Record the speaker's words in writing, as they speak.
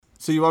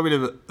So you want me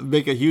to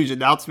make a huge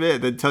announcement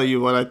and then tell you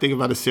what I think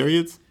about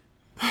Assyrians?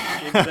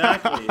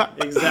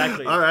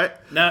 Exactly. All right.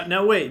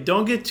 Now wait,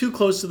 don't get too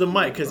close to the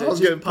mic because it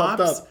just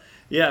pops.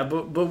 Yeah,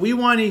 but we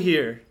want to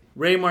hear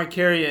Ray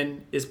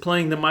Markarian is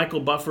playing the Michael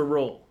Buffer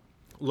role.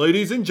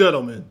 Ladies and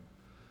gentlemen,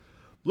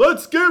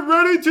 let's get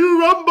ready to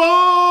rumble!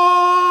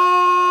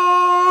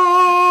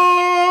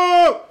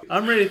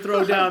 I'm ready to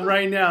throw down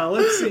right now.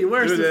 Let's see,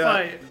 where's the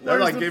fight? That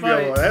might give me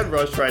a head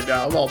rush right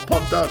now. I'm all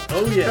pumped up.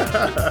 Oh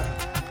yeah.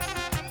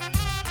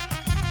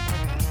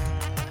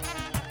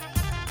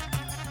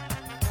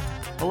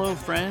 Hello,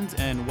 friends,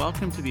 and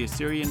welcome to the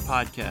Assyrian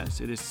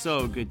Podcast. It is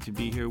so good to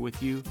be here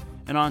with you.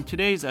 And on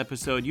today's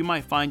episode, you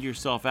might find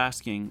yourself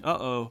asking,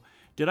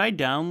 did I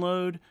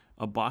download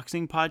a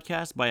boxing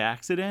podcast by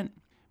accident?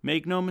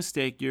 Make no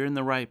mistake, you're in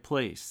the right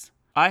place.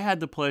 I had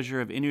the pleasure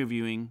of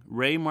interviewing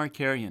Ray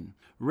Markarian.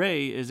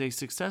 Ray is a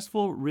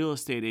successful real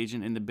estate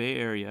agent in the Bay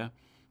Area,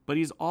 but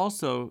he's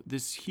also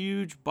this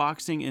huge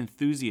boxing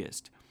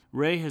enthusiast.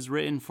 Ray has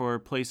written for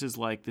places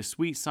like The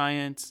Sweet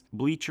Science,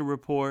 Bleacher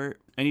Report,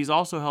 and he's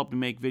also helped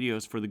make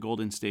videos for the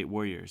Golden State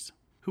Warriors.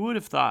 Who would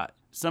have thought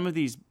some of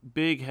these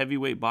big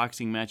heavyweight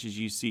boxing matches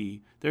you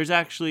see, there's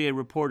actually a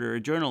reporter, a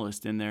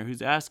journalist in there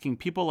who's asking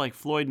people like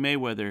Floyd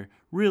Mayweather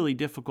really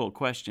difficult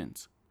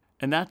questions.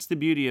 And that's the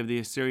beauty of the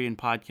Assyrian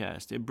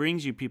Podcast. It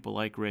brings you people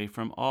like Ray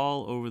from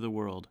all over the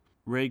world.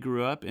 Ray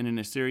grew up in an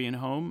Assyrian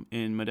home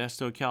in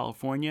Modesto,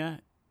 California,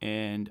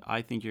 and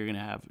I think you're going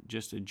to have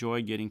just a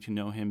joy getting to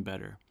know him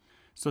better.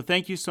 So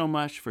thank you so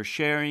much for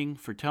sharing,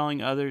 for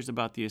telling others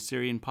about the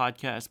Assyrian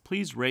Podcast.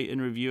 Please rate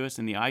and review us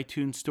in the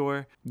iTunes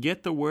store.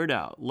 Get the word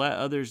out. Let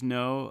others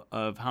know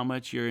of how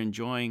much you're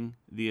enjoying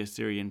the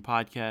Assyrian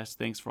Podcast.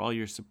 Thanks for all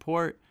your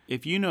support.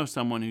 If you know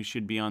someone who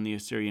should be on the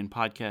Assyrian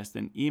Podcast,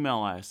 then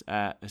email us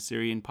at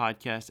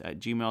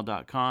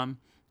assyrianpodcast@gmail.com,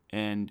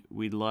 and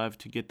we'd love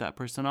to get that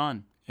person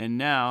on. And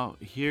now,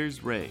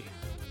 here's Ray.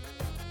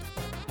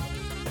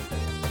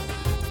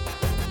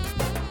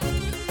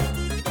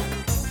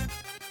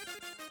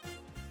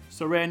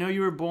 So Ray, I know you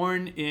were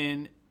born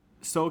in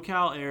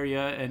SoCal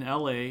area in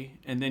LA,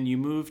 and then you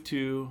moved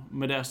to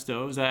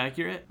Modesto. Is that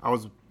accurate? I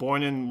was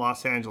born in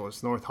Los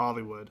Angeles, North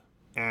Hollywood,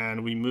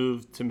 and we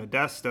moved to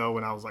Modesto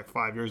when I was like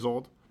 5 years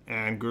old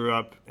and grew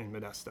up in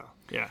Modesto.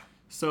 Yeah.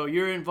 So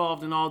you're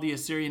involved in all the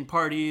Assyrian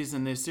parties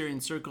and the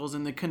Assyrian circles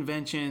and the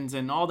conventions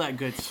and all that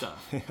good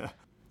stuff.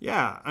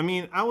 Yeah, I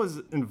mean, I was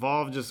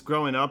involved just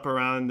growing up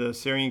around the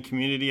Assyrian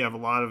community. I have a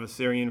lot of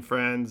Assyrian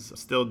friends,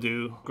 still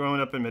do.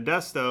 Growing up in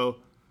Modesto,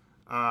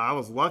 I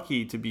was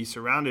lucky to be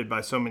surrounded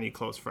by so many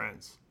close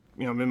friends.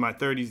 You know, I'm in my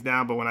 30s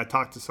now, but when I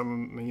talk to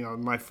some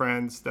of my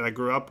friends that I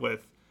grew up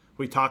with,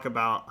 we talk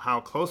about how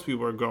close we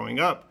were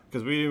growing up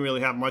because we didn't really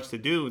have much to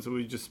do, so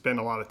we just spent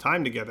a lot of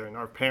time together, and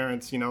our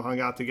parents, hung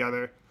out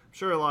together. I'm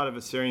sure a lot of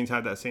Assyrians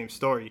had that same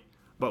story,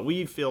 but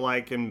we feel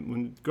like,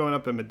 when growing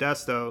up in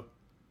Modesto,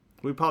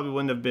 we probably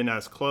wouldn't have been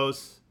as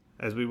close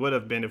as we would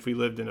have been if we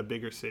lived in a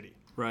bigger city.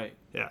 Right.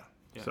 Yeah.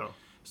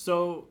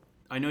 So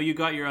I know you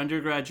got your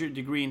undergraduate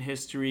degree in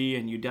history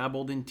and you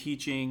dabbled in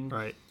teaching.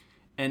 Right.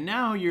 And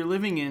now you're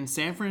living in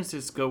San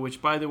Francisco,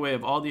 which, by the way,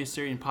 of all the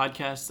Assyrian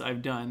podcasts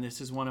I've done, this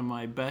is one of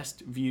my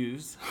best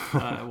views.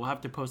 We'll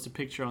have to post a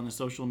picture on the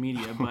social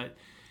media. But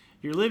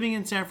you're living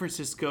in San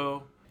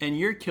Francisco and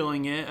you're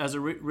killing it as a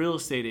real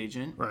estate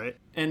agent. Right.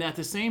 And at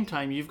the same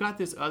time, you've got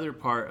this other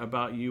part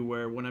about you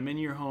where when I'm in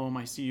your home,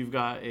 I see you've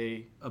got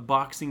a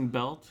boxing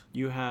belt.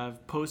 You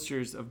have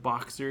posters of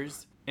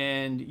boxers.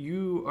 And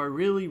you are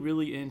really,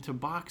 really into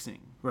boxing.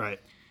 Right.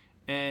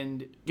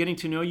 And getting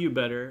to know you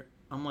better,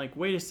 I'm like,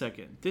 wait a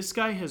second. This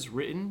guy has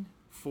written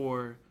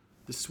for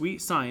The Sweet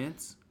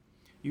Science.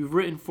 You've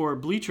written for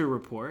Bleacher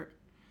Report.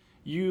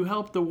 You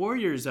helped the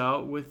Warriors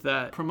out with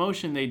that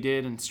promotion they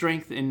did in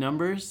Strength in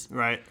Numbers.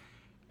 Right.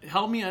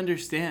 Help me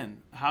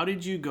understand. How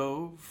did you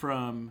go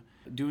from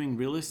doing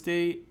real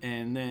estate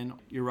and then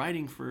you're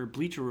writing for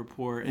Bleacher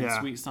Report and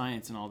Sweet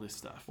Science and all this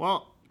stuff?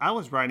 Well, I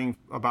was writing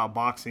about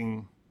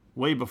boxing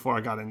way before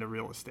I got into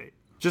real estate.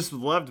 Just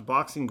loved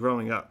boxing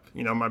growing up.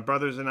 My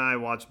brothers and I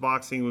watched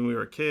boxing when we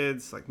were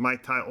kids, like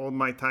old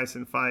Mike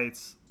Tyson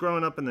fights.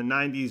 Growing up in the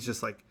 90s,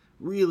 just like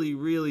really,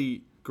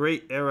 really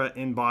great era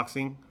in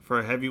boxing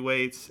for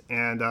heavyweights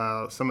and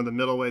some of the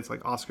middleweights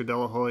like Oscar De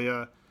La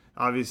Hoya,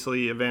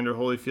 obviously Evander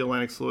Holyfield,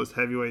 Lennox Lewis,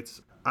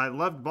 heavyweights. I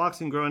loved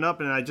boxing growing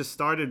up, and I just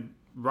started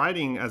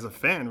writing as a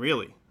fan,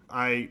 really.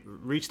 I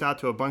reached out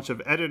to a bunch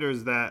of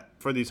editors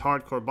for these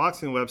hardcore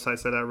boxing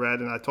websites that I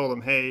read, and I told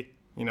them, hey,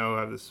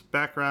 I have this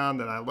background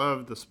that I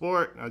love the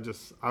sport. I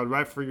would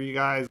write for you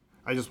guys.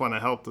 I just want to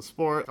help the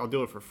sport. I'll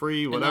do it for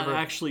free, whatever. And that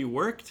actually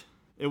worked?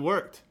 It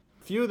worked.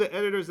 A few of the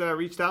editors that I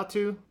reached out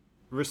to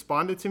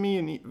responded to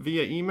me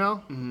via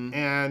email,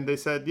 and they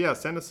said, yeah,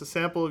 send us a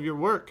sample of your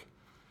work.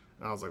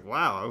 And I was like,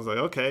 wow. I was like,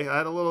 okay. I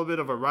had a little bit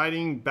of a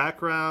writing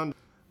background.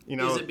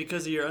 Is it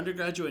because of your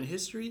undergraduate in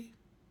history?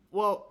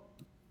 Well,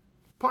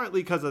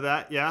 partly because of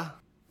that, yeah.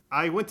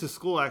 I went to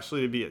school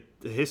actually to be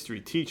a history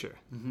teacher,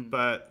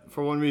 but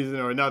for one reason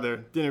or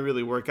another, didn't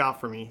really work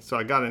out for me. So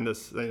I got into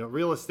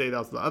real estate. That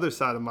was the other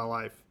side of my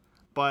life.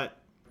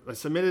 But I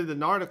submitted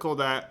an article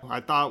that I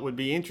thought would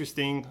be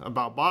interesting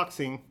about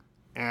boxing,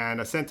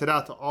 and I sent it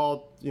out to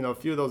all, a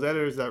few of those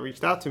editors that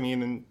reached out to me,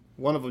 and then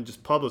one of them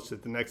just published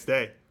it the next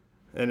day.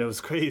 And it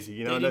was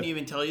crazy, They didn't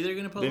even tell you they were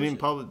going to publish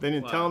it? They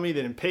didn't tell me,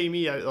 they didn't pay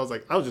me. I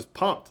was just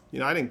pumped.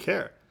 I didn't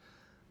care.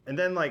 And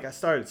then I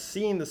started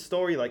seeing the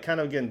story kind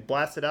of getting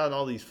blasted out in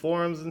all these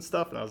forums and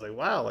stuff, and I was like,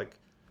 wow,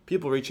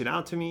 people reaching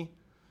out to me.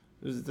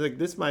 It was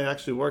this might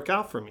actually work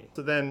out for me.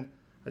 So then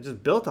I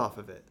just built off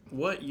of it.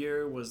 What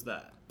year was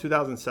that?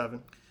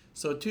 2007.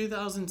 So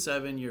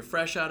 2007, you're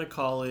fresh out of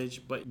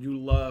college, but you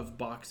love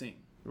boxing.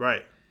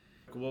 Right.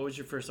 What was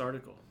your first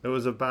article? It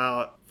was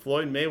about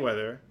Floyd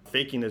Mayweather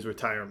faking his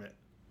retirement.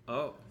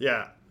 Oh.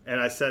 Yeah.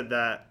 And I said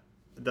that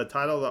the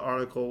title of the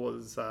article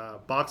was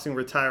Boxing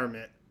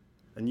Retirement,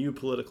 a New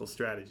Political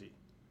Strategy.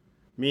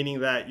 Meaning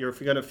that you're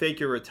going to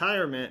fake your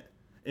retirement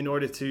in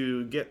order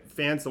to get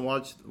fans to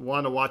want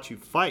to watch you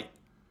fight.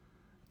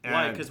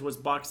 Why? Because was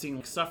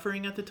boxing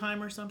suffering at the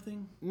time or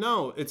something?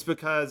 No, it's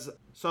because,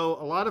 so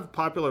a lot of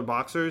popular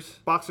boxers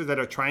that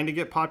are trying to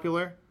get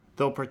popular,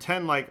 they'll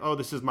pretend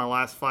this is my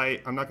last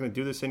fight, I'm not going to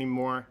do this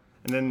anymore.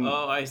 And then,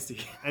 oh, I see.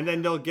 And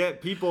then they'll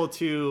get people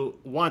to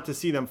want to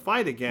see them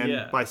fight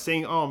again by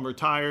saying, oh, I'm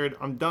retired,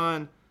 I'm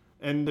done.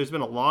 And there's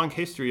been a long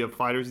history of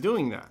fighters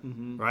doing that,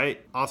 right?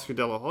 Oscar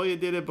De La Hoya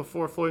did it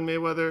before Floyd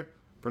Mayweather,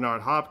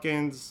 Bernard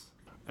Hopkins,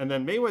 and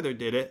then Mayweather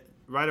did it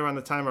right around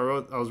the time I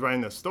was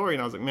writing this story,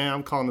 and I was like, man,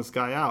 I'm calling this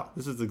guy out.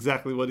 This is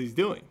exactly what he's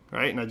doing,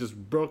 right? And I just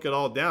broke it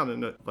all down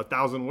into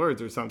 1,000 words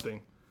or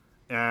something.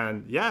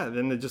 And yeah,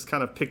 then it just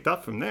kind of picked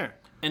up from there.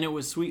 And it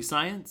was Sweet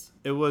Science?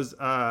 It was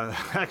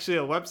actually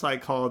a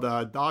website called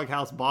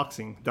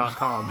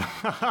doghouseboxing.com.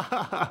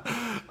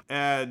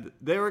 And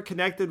they were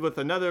connected with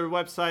another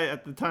website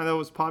at the time that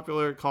was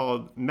popular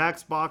called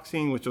Max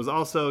Boxing, which was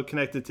also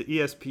connected to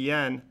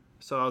ESPN.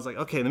 So I was like,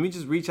 okay, let me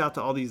just reach out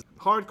to all these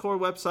hardcore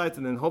websites,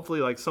 and then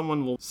hopefully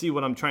someone will see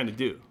what I'm trying to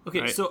do.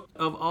 Okay, right? So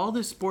of all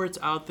the sports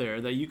out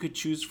there that you could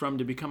choose from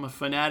to become a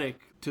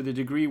fanatic to the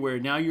degree where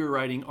now you're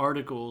writing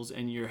articles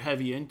and you're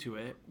heavy into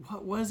it,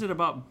 what was it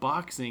about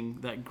boxing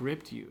that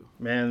gripped you?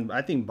 Man,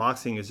 I think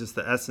boxing is just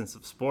the essence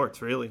of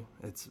sports, really.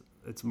 It's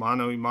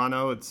mano a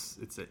mano. It's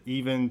an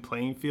even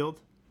playing field.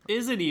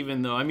 Is it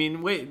even though? I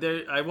mean, wait,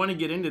 I want to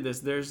get into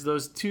this. There's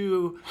those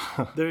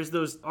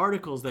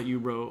articles that you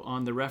wrote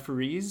on the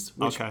referees,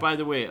 which, by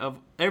the way, of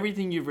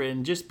everything you've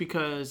written, just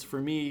because for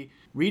me,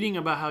 reading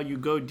about how you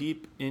go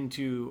deep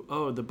into,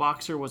 the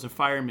boxer was a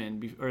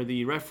fireman, or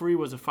the referee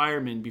was a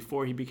fireman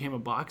before he became a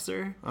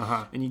boxer,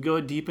 and you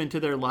go deep into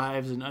their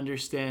lives and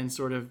understand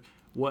sort of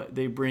what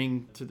they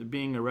bring to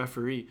being a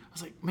referee. I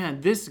was like, man,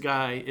 this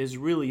guy is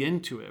really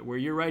into it, where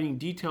you're writing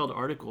detailed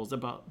articles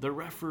about the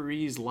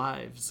referees'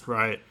 lives.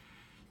 Right.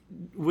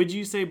 Would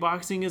you say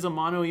boxing is a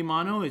mano a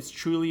mano? It's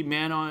truly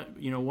man on,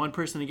 one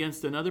person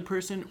against another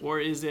person, or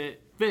is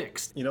it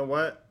fixed? You know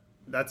what?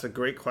 That's a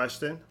great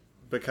question,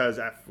 because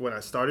when I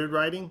started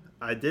writing,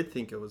 I did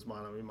think it was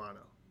mano a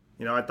mano.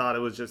 I thought it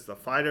was just a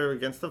fighter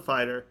against a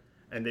fighter,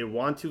 and they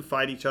want to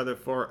fight each other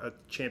for a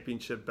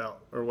championship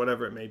belt or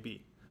whatever it may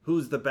be.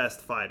 Who's the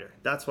best fighter?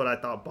 That's what I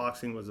thought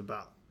boxing was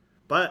about.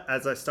 But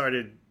as I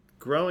started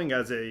growing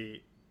as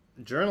a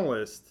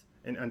journalist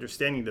and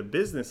understanding the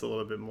business a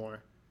little bit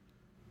more,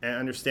 and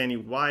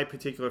understanding why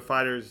particular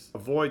fighters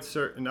avoid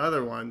certain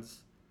other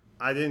ones,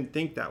 I didn't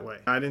think that way.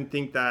 I didn't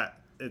think that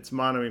it's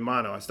mano a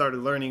mano. I started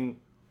learning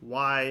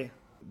why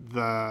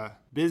the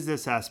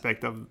business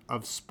aspect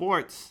of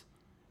sports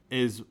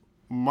is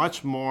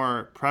much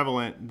more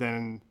prevalent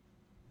than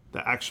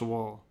the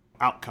actual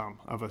outcome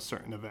of a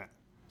certain event.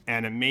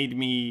 And it made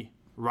me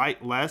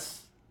write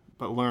less,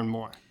 but learn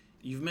more.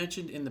 You've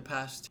mentioned in the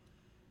past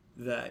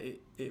that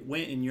it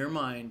went in your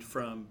mind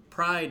from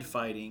pride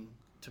fighting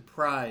to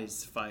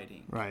prize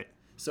fighting. Right.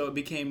 So it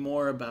became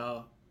more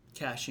about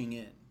cashing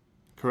in.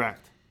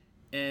 Correct.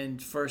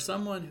 And for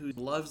someone who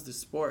loves the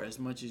sport as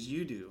much as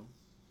you do,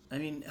 I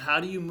mean, how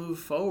do you move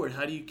forward?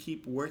 How do you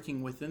keep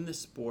working within the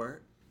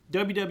sport?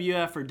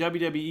 WWF or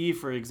WWE,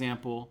 for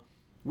example,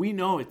 we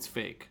know it's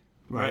fake.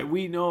 Right?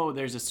 We know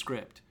there's a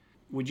script.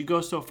 Would you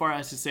go so far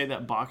as to say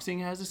that boxing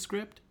has a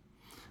script?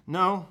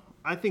 No,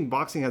 I think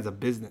boxing has a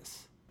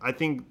business. I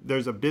think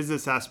there's a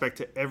business aspect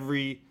to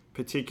every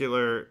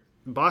particular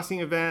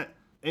boxing event,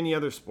 any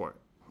other sport.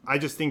 I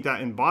just think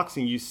that in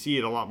boxing, you see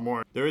it a lot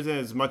more. There isn't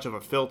as much of a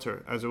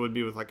filter as it would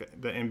be with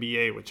the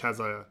NBA, which has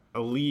a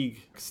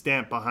league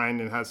stamp behind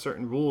and has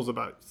certain rules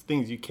about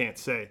things you can't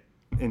say.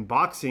 In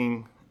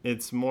boxing,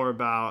 it's more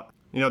about,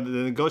 the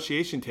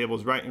negotiation table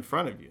is right in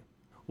front of you.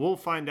 We'll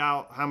find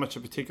out how much a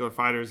particular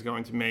fighter is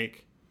going to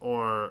make,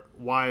 or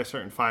why a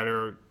certain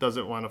fighter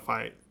doesn't want to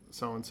fight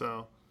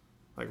so-and-so,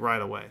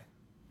 right away.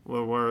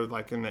 Where in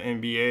the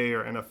NBA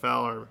or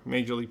NFL or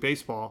Major League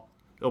Baseball,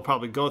 it'll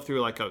probably go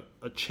through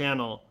a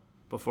channel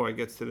before it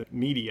gets to the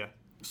media.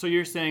 So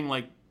you're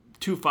saying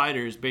two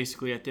fighters,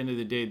 basically at the end of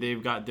the day,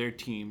 they've got their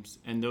teams,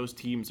 and those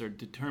teams are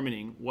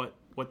determining what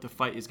the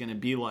fight is going to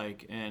be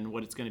like and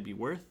what it's going to be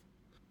worth?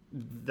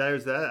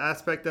 There's that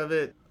aspect of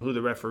it, who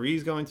the referee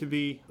is going to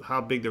be,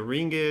 how big the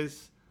ring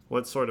is,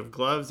 what sort of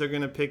gloves they're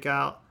going to pick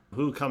out,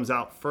 who comes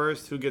out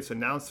first, who gets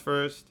announced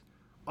first.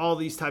 All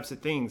these types of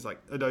things, like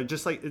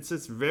just like it's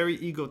just very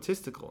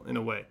egotistical in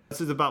a way.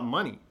 This is about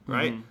money,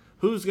 right? Mm-hmm.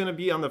 Who's going to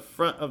be on the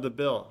front of the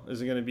bill?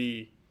 Is it going to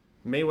be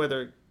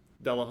Mayweather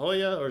De La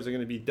Hoya, or is it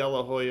going to be De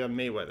La Hoya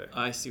Mayweather?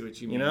 I see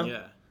what you mean.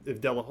 Yeah. If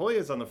De La Hoya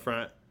is on the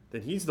front,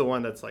 then he's the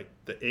one that's like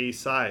the A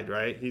side,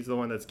 right? He's the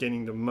one that's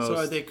getting the most. So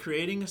are they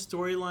creating a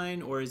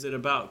storyline, or is it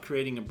about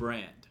creating a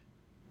brand?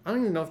 I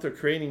don't even know if they're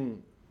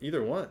creating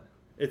either one.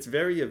 It's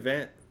very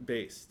event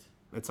based.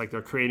 It's like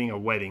they're creating a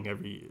wedding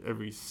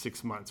every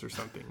 6 months or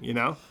something,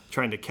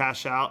 trying to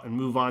cash out and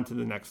move on to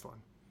the next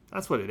one.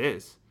 That's what it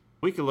is.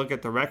 We can look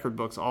at the record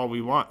books all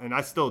we want, and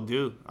I still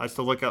do. I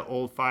still look at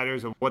old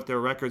fighters and what their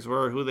records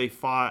were, who they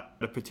fought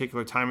at a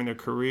particular time in their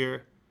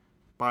career.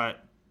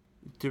 But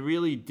to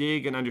really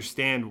dig and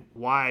understand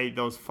why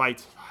those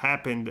fights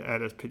happened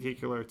at a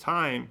particular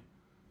time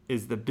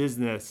is the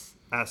business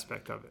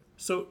aspect of it.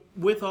 So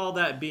with all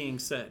that being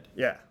said,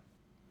 yeah,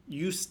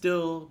 you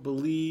still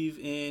believe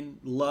in,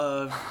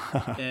 love,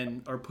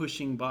 and are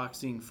pushing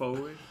boxing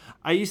forward?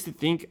 I used to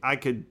think I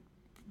could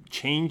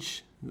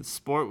change the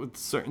sport with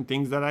certain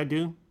things that I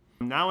do.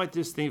 Now I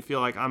just feel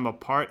like I'm a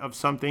part of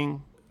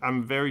something.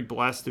 I'm very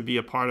blessed to be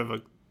a part of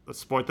a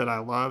sport that I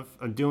love,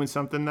 of doing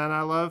something that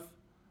I love,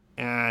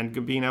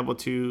 and being able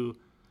to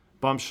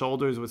bump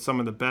shoulders with some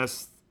of the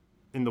best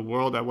in the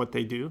world at what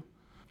they do.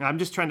 And I'm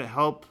just trying to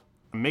help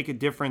make a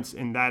difference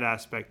in that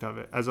aspect of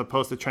it, as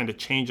opposed to trying to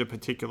change a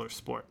particular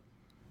sport.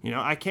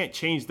 I can't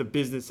change the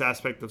business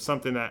aspect of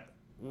something that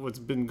what's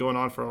been going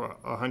on for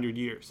 100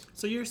 years.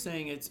 So you're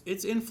saying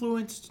it's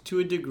influenced to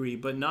a degree,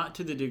 but not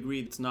to the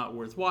degree it's not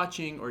worth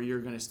watching, or you're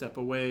going to step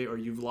away, or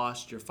you've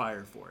lost your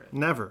fire for it?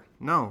 Never.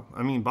 No.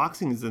 I mean,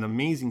 boxing is an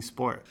amazing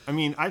sport. I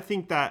mean, I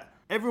think that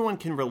everyone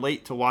can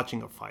relate to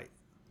watching a fight.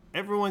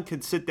 Everyone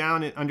can sit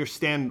down and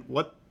understand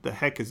what the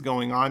heck is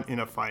going on in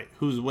a fight.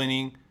 Who's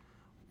winning?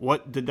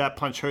 What did that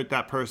punch hurt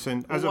that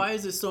person? Why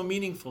is it so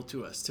meaningful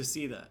to us to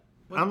see that?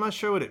 I'm not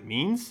sure what it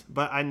means,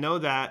 but I know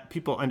that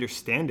people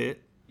understand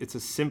it. It's a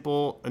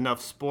simple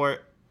enough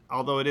sport,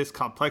 although it is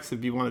complex to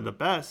be one of the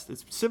best.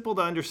 It's simple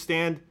to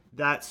understand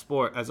that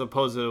sport, as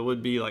opposed to it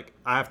would be like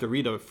I have to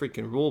read a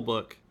freaking rule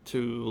book to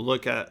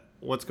look at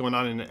what's going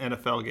on in an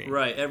NFL game.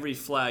 Right. Every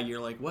flag, you're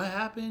like, what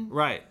happened?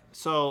 Right.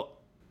 So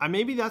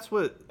maybe that's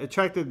what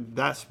attracted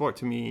that sport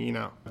to me,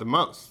 the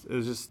most. It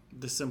was just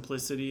the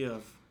simplicity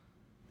of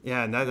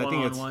and I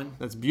think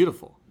that's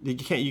beautiful. You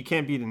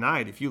can't be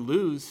denied. If you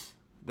lose,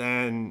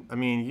 then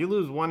you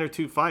lose one or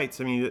two fights.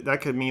 That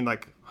could mean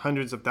like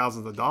hundreds of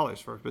thousands of dollars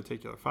for a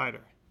particular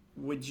fighter.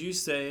 Would you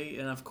say,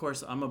 and of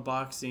course I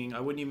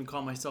wouldn't even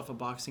call myself a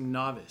boxing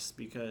novice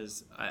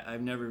because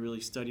I've never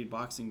really studied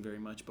boxing very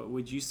much, but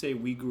would you say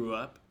we grew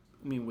up,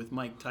 with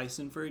Mike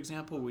Tyson, for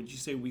example, would you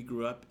say we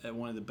grew up at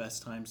one of the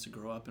best times to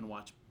grow up and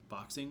watch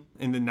boxing?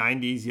 In the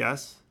 90s,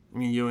 yes.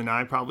 You and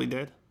I probably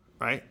did,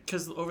 right?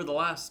 Because over the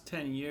last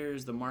 10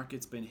 years, the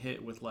market's been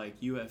hit with like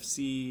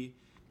UFC.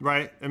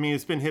 Right.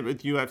 It's been hit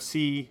with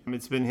UFC.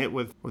 It's been hit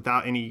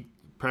without any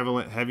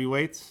prevalent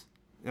heavyweights,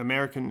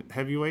 American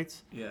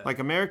heavyweights. Yeah. Like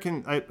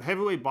American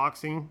heavyweight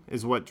boxing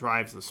is what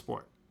drives the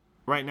sport.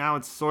 Right now,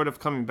 it's sort of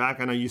coming back.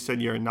 I know you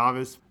said you're a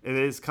novice. It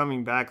is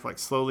coming back like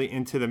slowly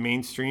into the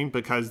mainstream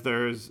because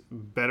there's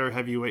better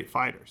heavyweight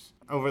fighters.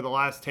 Over the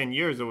last 10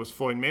 years, it was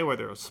Floyd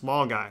Mayweather, a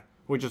small guy.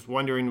 We're just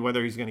wondering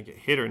whether he's going to get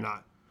hit or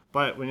not.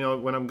 But when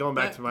I'm going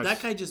back to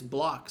that guy just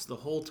blocks the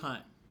whole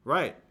time.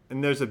 Right.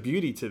 And there's a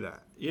beauty to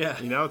that. Yeah.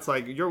 It's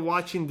like you're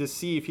watching to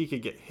see if he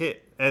could get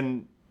hit.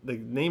 And the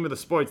name of the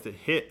sport is to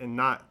hit and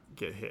not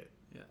get hit.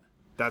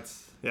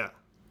 Yeah.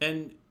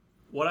 And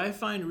what I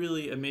find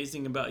really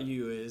amazing about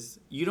you is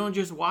you don't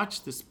just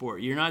watch the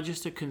sport. You're not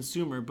just a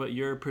consumer, but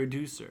you're a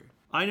producer.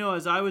 I know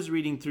as I was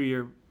reading through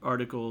your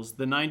articles,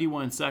 the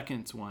 91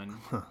 seconds one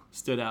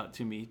stood out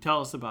to me.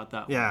 Tell us about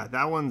that one. Yeah,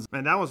 that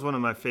was one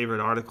of my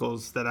favorite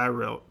articles that I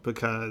wrote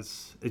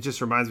because it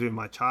just reminds me of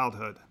my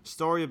childhood.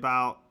 Story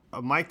about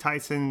a Mike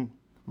Tyson,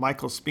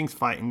 Michael Spinks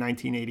fight in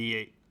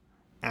 1988.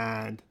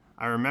 And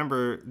I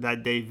remember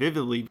that day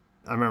vividly.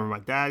 I remember my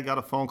dad got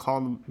a phone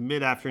call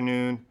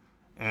mid-afternoon,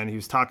 and he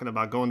was talking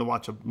about going to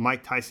watch a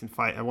Mike Tyson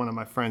fight at one of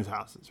my friends'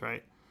 houses,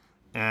 right?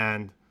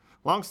 And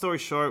long story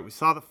short, we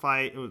saw the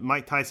fight.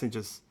 Mike Tyson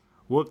just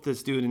whooped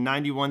this dude in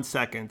 91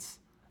 seconds,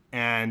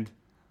 and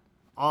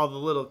all the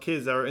little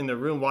kids that were in the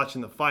room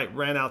watching the fight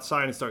ran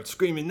outside and started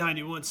screaming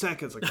 91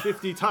 seconds like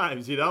 50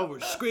 times, We're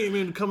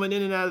screaming, coming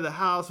in and out of the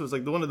house. It was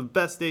like one of the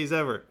best days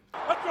ever.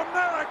 A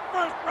dramatic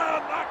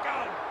first-round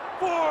knockout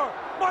for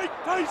Mike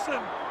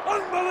Tyson.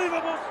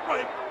 Unbelievable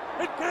strike.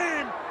 It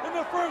came in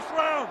the first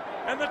round,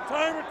 and the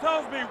timer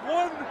tells me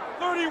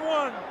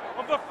 1:31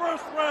 of the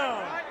first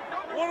round.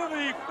 One of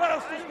the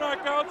fastest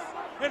knockouts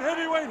in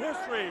heavyweight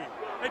history.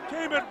 It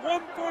came at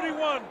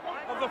 1:31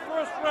 of the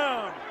first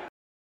round.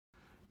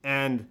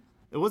 And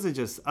it wasn't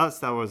just us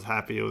that was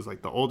happy. It was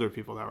like the older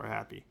people that were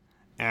happy.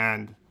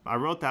 And I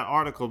wrote that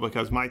article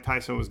because Mike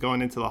Tyson was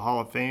going into the Hall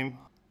of Fame,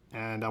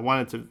 and I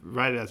wanted to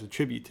write it as a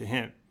tribute to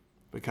him.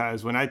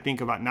 Because when I think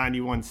about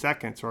 91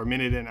 seconds or a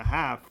minute and a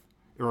half,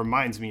 it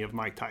reminds me of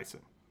Mike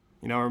Tyson.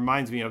 You know, it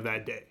reminds me of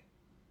that day.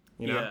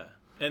 You know?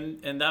 Yeah.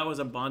 And that was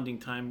a bonding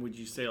time, would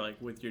you say, like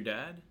with your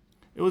dad?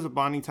 It was a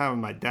bonding time with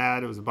my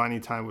dad. It was a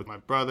bonding time with my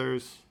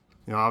brothers.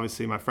 You know,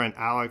 obviously my friend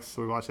Alex,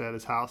 we watched it at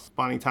his house.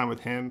 Bonding time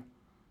with him.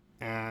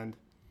 And,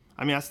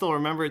 I mean, I still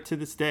remember it to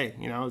this day.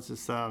 You know, it's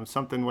just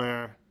something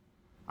where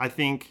I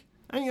think,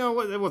 and, you know,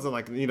 it wasn't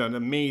like, you know, an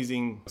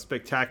amazing,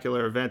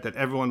 spectacular event that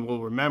everyone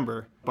will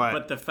remember.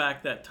 But the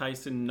fact that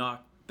Tyson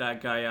knocked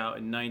that guy out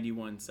in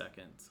 91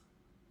 seconds.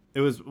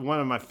 It was one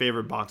of my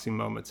favorite boxing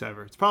moments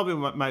ever. It's probably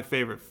my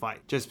favorite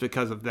fight just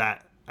because of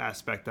that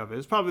aspect of it.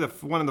 It's probably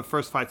one of the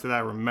first fights that I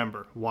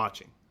remember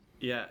watching.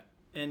 Yeah.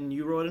 And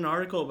you wrote an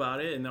article about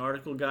it, and the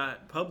article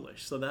got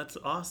published. So that's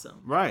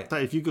awesome. Right. So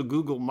if you could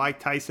Google Mike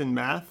Tyson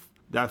math,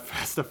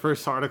 that's the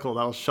first article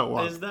that'll show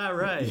up. Is that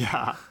right?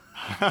 Yeah.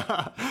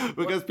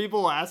 Because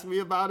people will ask me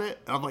about it,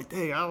 and I'm like,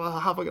 dang, how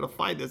am I going to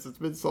find this? It's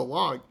been so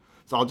long.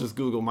 So I'll just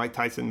Google Mike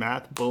Tyson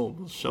math. Boom.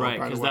 It'll show up right away.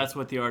 Right, because that's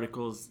what the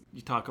articles,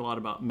 you talk a lot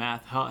about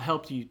math, how it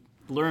helped you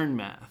learn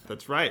math.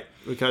 That's right.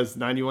 Because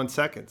 91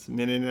 seconds, a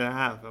minute and a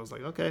half. I was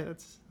like, okay,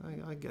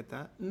 I get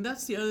that. And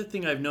that's the other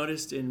thing I've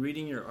noticed in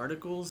reading your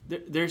articles.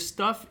 There's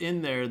stuff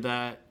in there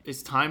that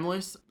is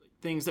timeless,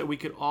 things that we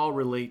could all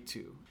relate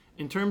to.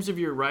 In terms of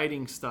your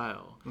writing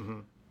style,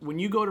 when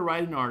you go to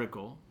write an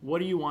article, what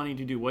are you wanting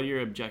to do? What are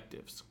your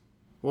objectives?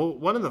 Well,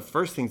 one of the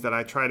first things that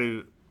I try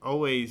to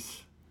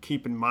always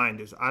keep in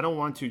mind is I don't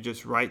want to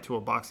just write to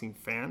a boxing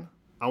fan.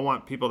 I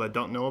want people that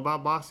don't know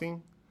about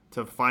boxing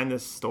to find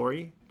this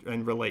story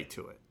and relate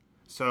to it.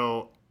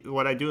 So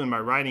what I do in my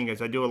writing is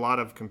I do a lot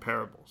of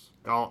comparables.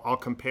 I'll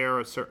compare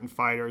a certain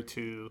fighter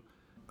to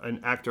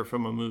an actor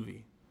from a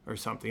movie or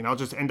something. I'll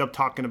just end up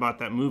talking about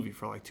that movie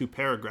for like 2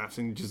 paragraphs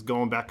and just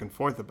going back and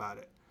forth about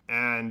it.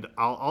 And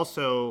I'll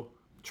also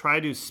try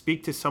to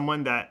speak to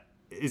someone that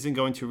isn't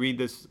going to read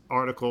this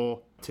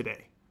article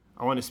today.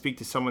 I want to speak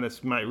to someone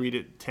that might read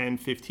it 10,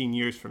 15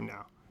 years from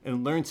now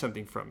and learn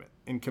something from it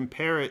and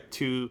compare it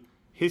to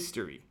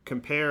history.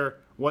 Compare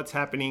what's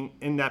happening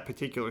in that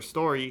particular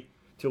story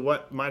to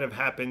what might have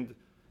happened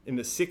in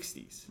the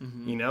 60s,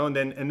 you know, and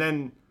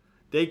then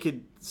they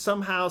could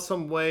somehow,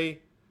 some way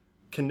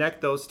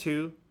connect those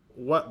two,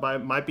 what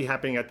might be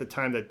happening at the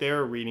time that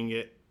they're reading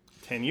it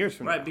 10 years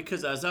from now. Right,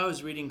 because as I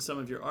was reading some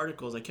of your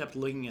articles, I kept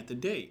looking at the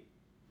date.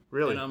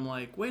 Really? And I'm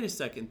like, wait a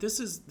second,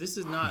 this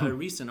is not a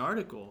recent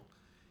article.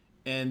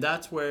 And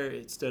that's where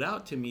it stood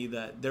out to me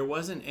that there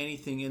wasn't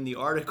anything in the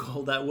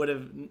article that would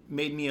have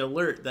made me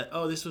alert that,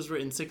 oh, this was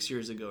written 6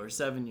 years ago or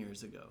 7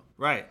 years ago.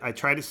 Right. I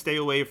try to stay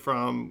away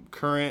from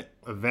current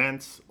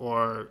events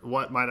or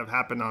what might have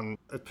happened on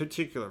a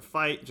particular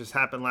fight, just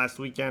happened last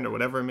weekend or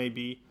whatever it may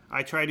be.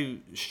 I try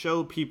to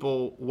show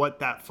people what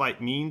that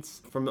fight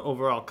means from the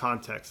overall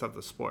context of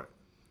the sport.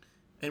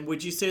 And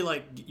would you say,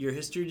 like, your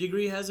history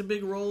degree has a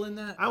big role in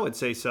that? I would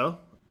say so.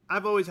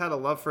 I've always had a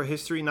love for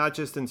history, not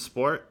just in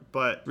sport,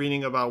 but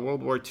reading about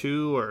World War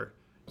II or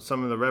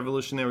some of the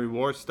Revolutionary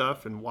War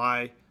stuff and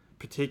why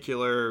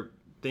particular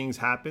things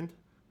happened.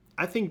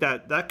 I think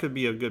that could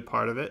be a good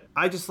part of it.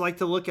 I just like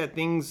to look at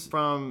things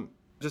from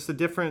just a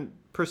different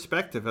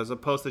perspective as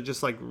opposed to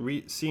just like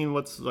seeing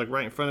what's like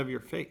right in front of your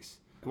face.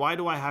 Why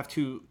do I have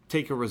to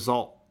take a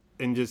result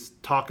and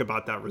just talk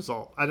about that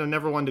result? I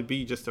never wanted to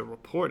be just a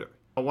reporter.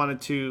 I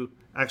wanted to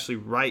actually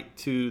write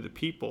to the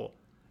people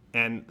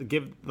and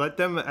let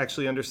them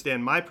actually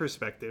understand my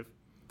perspective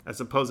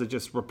as opposed to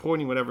just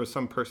reporting whatever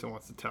some person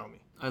wants to tell me.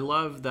 I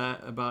love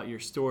that about your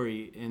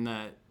story in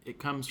that it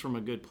comes from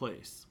a good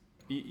place.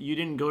 You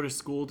didn't go to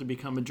school to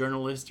become a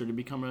journalist or to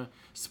become a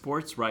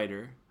sports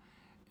writer.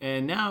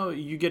 And now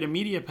you get a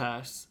media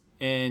pass.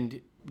 And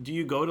do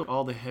you go to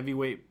all the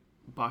heavyweight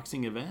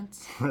boxing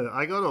events?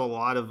 I go to a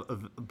lot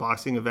of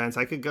boxing events.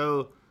 I've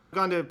gone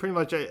to pretty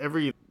much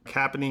every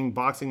happening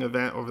boxing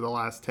event over the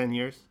last 10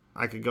 years.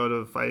 I could go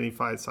to any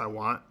fights I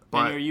want.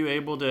 But and are you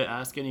able to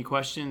ask any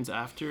questions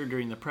after,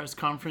 during the press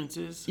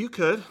conferences? You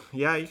could.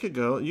 Yeah, you could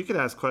go. You could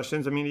ask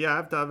questions. I mean,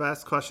 yeah, I've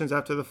asked questions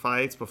after the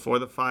fights, before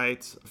the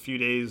fights, a few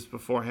days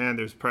beforehand.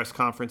 There's press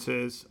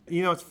conferences.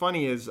 You know, what's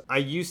funny is I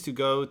used to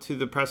go to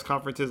the press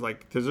conferences,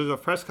 like, because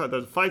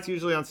there's fights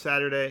usually on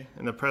Saturday,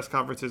 and the press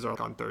conferences are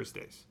on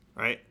Thursdays,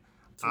 right?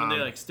 So when they,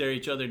 like, stare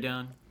each other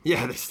down?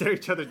 Yeah, they stare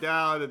each other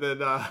down, and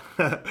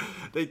then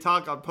they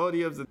talk on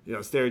podiums and, you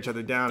know, stare each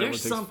other down.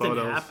 There's something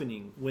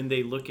happening when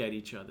they look at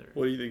each other.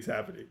 What do you think's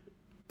happening?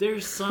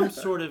 There's some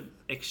sort of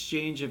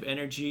exchange of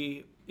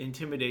energy,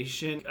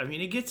 intimidation. I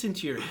mean, it gets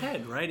into your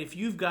head, right? If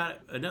you've got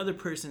another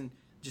person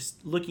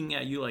just looking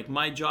at you like,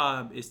 my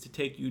job is to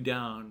take you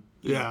down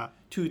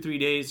 2-3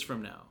 days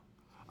from now.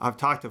 I've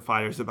talked to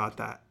fighters about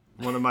that.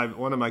 One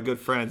of my good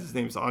friends, his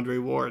name's Andre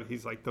Ward.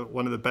 He's like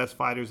one of the best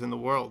fighters in the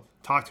world.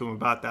 Talk to him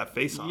about that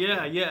face-off.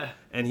 Yeah.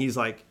 And he's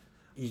like,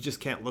 you just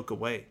can't look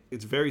away.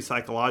 It's very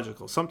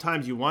psychological.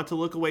 Sometimes you want to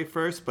look away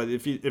first, but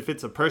if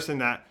it's a person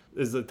that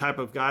is the type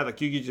of guy, like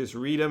you could just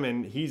read him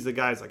and he's the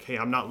guy's like, hey,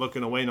 I'm not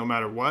looking away no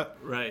matter what.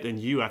 Right. Then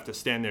you have to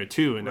stand there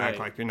too and act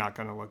like you're not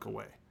going to look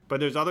away.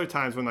 But there's other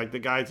times when like the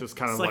guy's just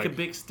kind of like a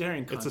big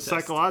staring contest. It's a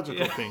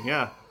psychological thing,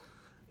 yeah.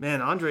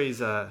 Man,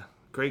 Andre's a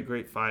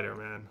great fighter,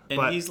 man. And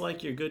but he's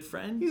like your good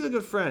friend? he's a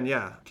good friend,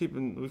 yeah.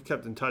 We've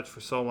kept in touch for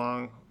so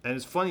long. And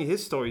it's funny,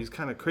 his story is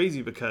kind of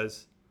crazy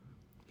because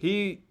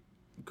he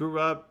grew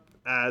up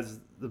as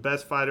the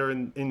best fighter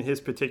in his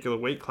particular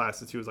weight class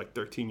since he was like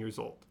 13 years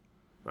old,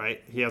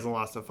 right? He hasn't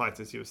lost a fight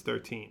since he was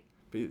 13.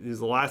 He's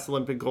the last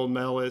Olympic gold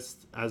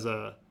medalist as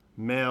a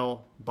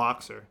male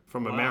boxer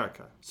from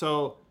America.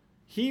 So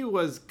he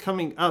was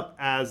coming up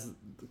as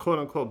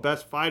quote-unquote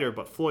best fighter,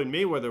 but Floyd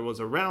Mayweather was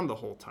around the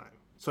whole time.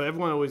 So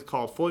everyone always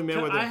called Floyd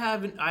Mayweather. I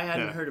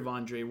hadn't heard of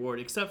Andre Ward,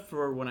 except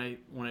for when I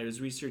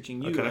was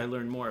researching you, I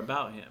learned more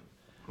about him.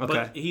 Okay.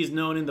 But he's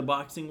known in the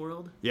boxing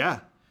world? Yeah.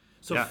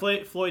 So yeah.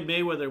 Floyd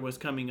Mayweather was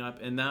coming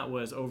up, and that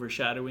was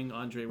overshadowing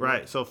Andre Ward.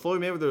 Right. So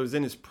Floyd Mayweather was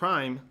in his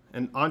prime,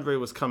 and Andre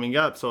was coming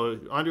up. So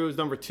Andre was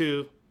number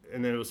 2,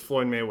 and then it was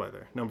Floyd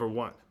Mayweather, number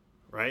 1,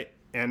 right?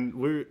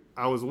 And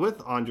I was with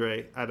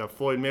Andre at a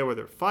Floyd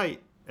Mayweather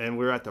fight, and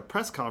we were at the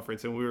press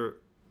conference, and we were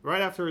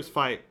right after his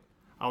fight.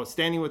 I was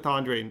standing with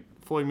Andre, and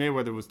Floyd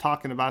Mayweather was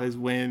talking about his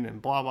win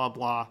and blah blah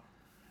blah,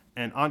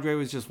 and Andre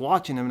was just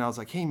watching him, and I was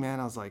like, "Hey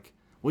man," I was like,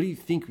 "What do you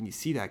think when you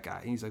see that guy?"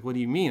 And he's like, "What do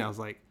you mean?" I was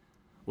like,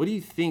 "What do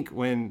you think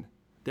when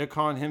they're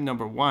calling him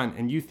number 1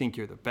 and you think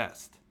you're the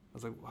best?" I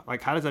was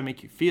like, how does that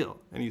make you feel?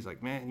 And he's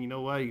like, "Man, you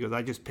know what?" He goes,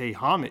 "I just pay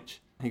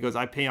homage." He goes,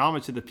 "I pay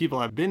homage to the people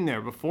that have been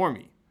there before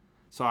me.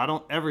 So I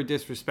don't ever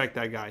disrespect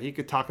that guy. He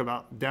could talk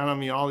about down on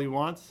me all he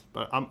wants,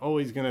 but I'm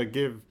always going to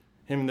give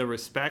him the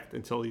respect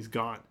until he's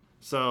gone."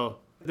 So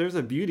there's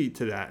a beauty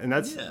to that. And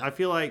I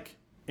feel like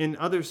in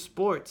other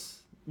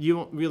sports, you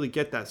don't really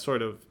get that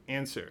sort of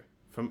answer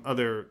from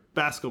other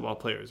basketball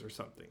players or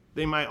something.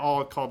 They might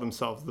all call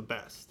themselves the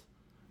best,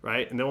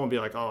 right? And they won't be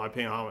like, "Oh, I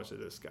pay homage to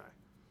this guy."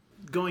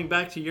 Going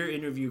back to your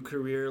interview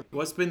career,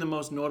 what's been the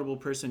most notable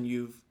person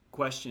you've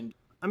questioned?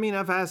 I mean,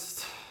 I've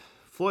asked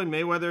Floyd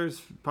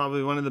Mayweather's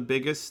probably one of the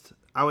biggest.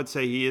 I would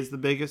say he is the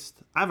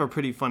biggest. I have a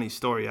pretty funny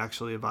story,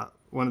 actually, about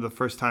one of the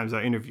first times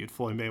I interviewed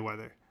Floyd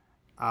Mayweather.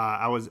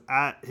 I was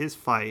at his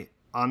fight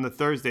on the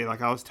Thursday,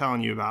 like I was telling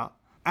you about.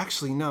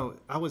 Actually, no,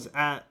 I was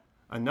at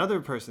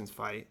another person's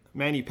fight,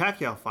 Manny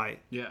Pacquiao fight.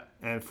 Yeah.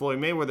 And Floyd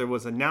Mayweather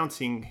was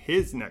announcing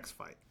his next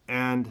fight.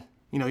 And,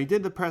 he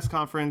did the press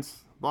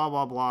conference, blah,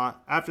 blah, blah.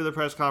 After the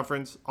press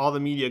conference, all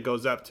the media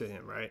goes up to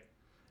him, right?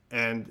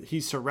 And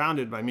he's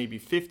surrounded by maybe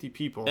 50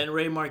 people. And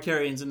Ray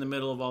Markarian's in the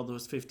middle of all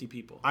those 50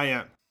 people. I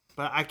am.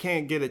 But I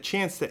can't get a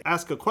chance to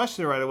ask a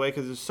question right away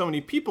because there's so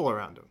many people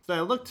around him. So I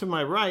look to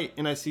my right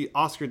and I see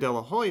Oscar De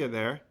La Hoya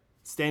there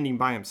standing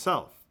by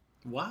himself.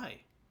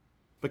 Why?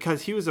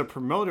 Because he was a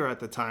promoter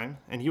at the time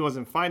and he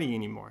wasn't fighting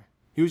anymore.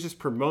 He was just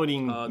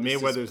promoting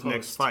Mayweather's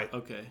next fight.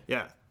 Okay.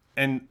 Yeah.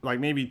 And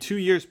like maybe 2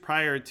 years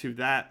prior to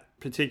that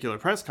particular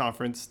press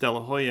conference, De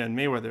La Hoya and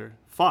Mayweather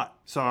fought.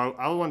 So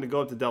I wanted to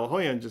go up to De La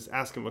Hoya and just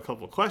ask him a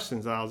couple of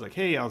questions. And I was like,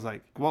 "Hey," I was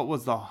like, "what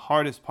was the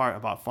hardest part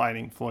about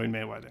fighting Floyd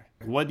Mayweather?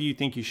 What do you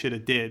think you should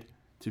have did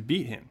to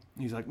beat him?"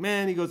 He's like,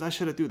 "Man," he goes, "I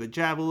should have threw the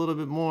jab a little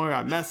bit more.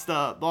 I messed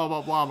up, blah,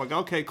 blah, blah." I'm like,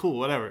 "Okay, cool,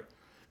 whatever."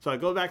 So I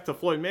go back to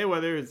Floyd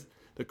Mayweather.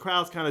 The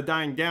crowd's kind of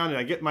dying down, and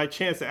I get my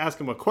chance to ask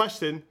him a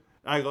question.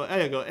 I go,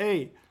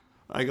 "Hey."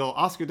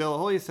 Oscar De La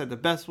Hoya said the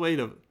best way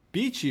to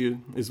beat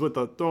you is with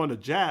throwing a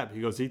jab. He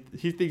goes, he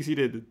thinks he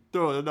didn't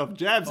throw enough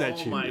jabs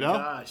at you, Oh my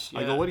gosh, yeah.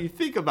 I go, "What do you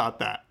think about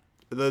that?"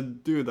 The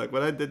dude, like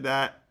when I did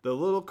that, the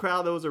little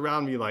crowd that was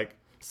around me, like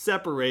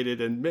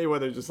separated, and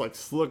Mayweather just like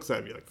looks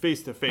at me like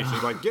face to face.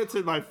 He's like, gets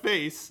in my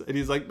face, and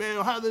he's like,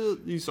 "Man,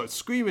 he starts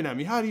screaming at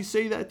me. How do you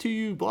say that to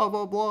you? Blah,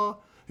 blah, blah."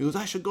 He goes,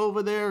 "I should go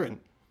over there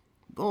and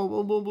boom,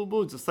 boom, boom, boom,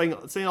 boom," just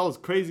saying all this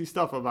crazy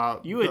stuff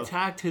about You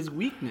attacked his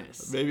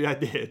weakness. Maybe I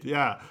did,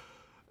 yeah.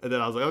 And then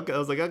I was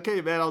like,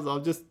 okay, man,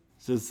 I'm just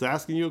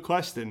asking you a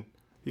question.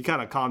 He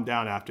kind of calmed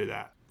down after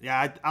that.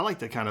 Yeah, I like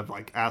to kind of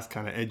like ask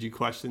kind of edgy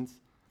questions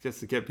just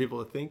to get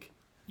people to think.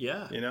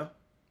 Yeah.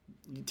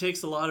 It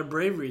takes a lot of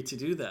bravery to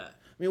do that.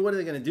 I mean, what are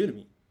they going to do to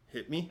me?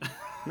 Hit me?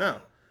 No.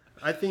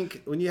 I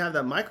think when you have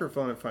that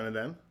microphone in front of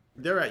them,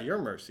 they're at your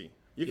mercy.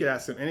 You can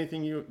ask them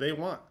anything they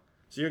want.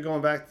 So you're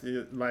going back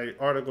to my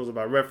articles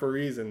about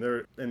referees and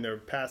their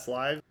past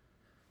lives.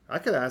 I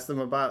could ask them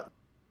about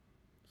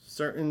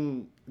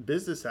certain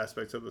business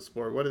aspects of the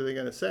sport. What are they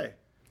going to say?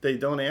 If they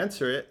don't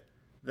answer it,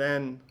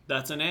 then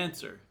that's an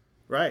answer.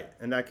 Right.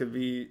 And that could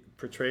be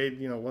portrayed,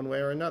 one way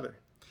or another.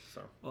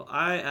 So. Well,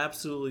 I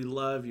absolutely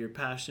love your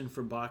passion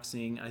for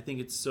boxing. I think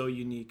it's so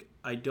unique.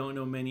 I don't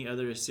know many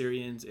other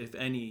Assyrians, if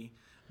any,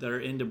 that are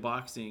into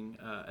boxing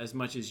as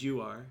much as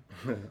you are.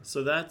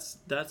 So that's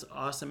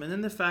awesome. And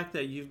then the fact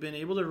that you've been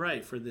able to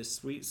write for this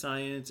Sweet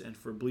Science and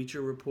for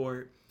Bleacher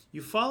Report.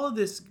 You follow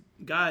this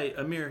guy,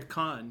 Amir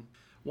Khan.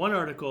 One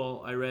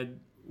article I read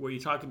where you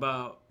talk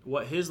about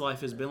what his life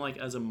has been like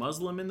as a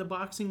Muslim in the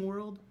boxing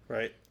world.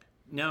 Right.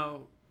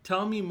 Now,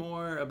 tell me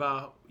more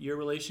about your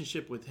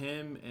relationship with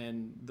him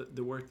and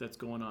the work that's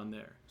going on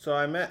there. So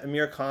I met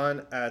Amir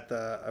Khan at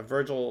a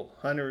Virgil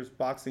Hunter's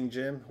boxing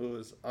gym, who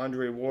was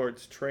Andre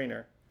Ward's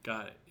trainer.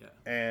 Got it,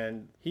 yeah.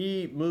 And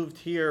he moved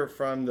here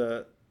from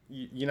the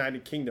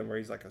United Kingdom, where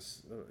he's like a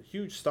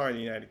huge star in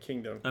the United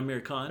Kingdom. Amir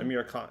Khan?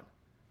 Amir Khan.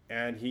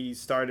 and he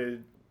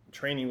started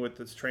training with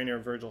this trainer,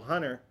 Virgil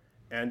Hunter,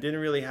 and didn't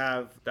really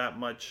have that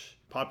much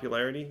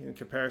popularity in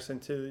comparison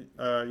to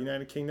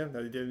United Kingdom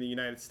that he did in the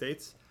United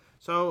States.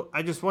 So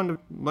I just wanted to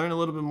learn a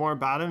little bit more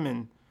about him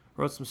and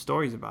wrote some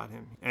stories about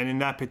him. And in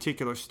that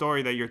particular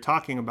story that you're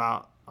talking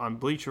about on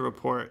Bleacher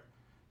Report,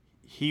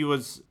 he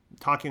was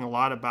talking a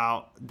lot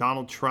about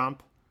Donald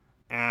Trump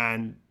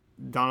and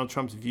Donald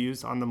Trump's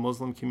views on the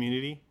Muslim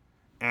community.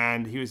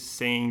 And he was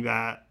saying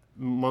that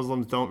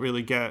Muslims don't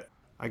really get,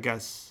 I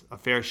guess, a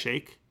fair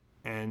shake.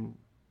 And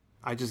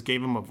I just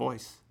gave him a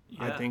voice.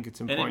 Yeah. I think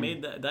it's important.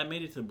 And that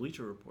made it to the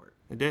Bleacher Report.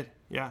 It did,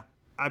 yeah.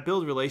 I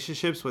build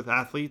relationships with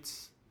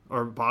athletes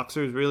or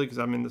boxers, really, because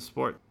I'm in the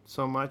sport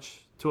so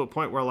much, to a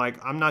point where,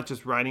 like, I'm not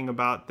just writing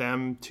about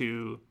them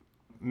to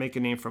make a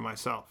name for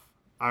myself.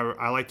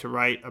 I like to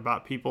write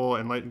about people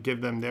and give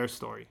them their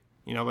story.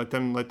 You know, let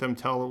them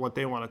tell what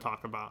they want to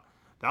talk about.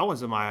 That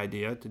wasn't my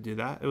idea to do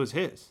that. It was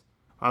his.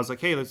 I was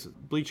like, hey,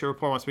 Bleacher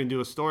Report wants me to do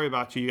a story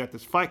about you. You got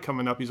this fight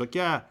coming up. He's like,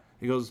 yeah.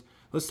 He goes,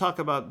 let's talk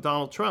about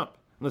Donald Trump.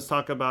 Let's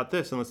talk about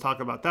this and let's talk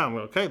about that. I'm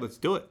like, okay, let's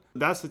do it.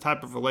 That's the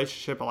type of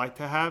relationship I like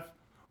to have,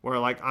 where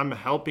like I'm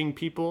helping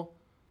people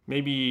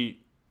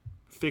maybe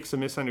fix a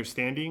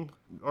misunderstanding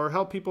or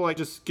help people, like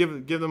just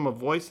give them a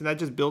voice, and that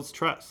just builds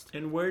trust.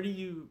 And where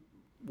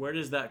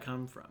does that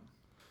come from?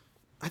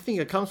 I think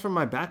it comes from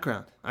my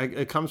background.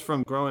 It comes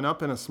from growing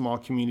up in a small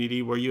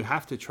community where you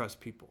have to trust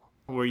people,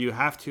 where you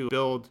have to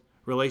build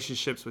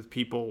relationships with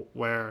people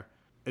where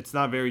it's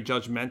not very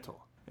judgmental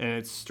and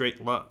it's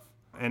straight love.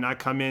 And I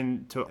come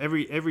into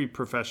every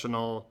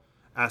professional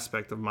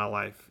aspect of my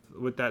life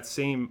with that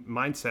same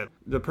mindset.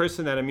 The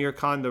person that Amir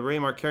Khan, the Ray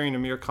Markarian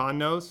Amir Khan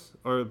knows,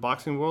 or the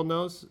boxing world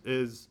knows,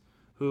 is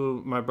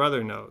who my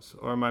brother knows,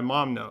 or my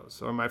mom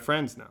knows, or my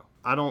friends know.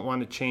 I don't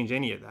want to change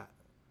any of that.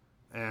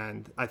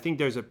 And I think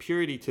there's a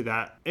purity to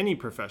that any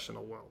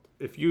professional world.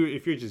 If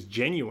you're just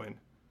genuine,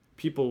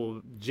 people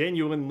will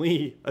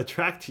genuinely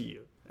attract to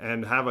you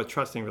and have a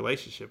trusting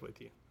relationship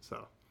with you.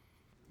 So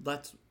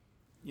that's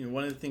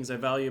one of the things I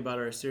value about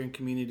our Assyrian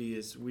community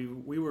is we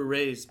were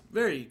raised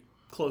very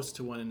close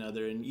to one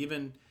another, and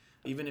even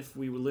if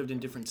we lived in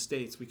different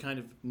states, we kind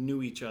of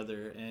knew each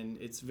other, and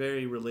it's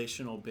very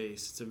relational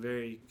based. It's a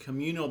very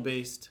communal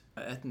based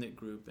ethnic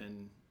group,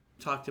 and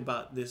talked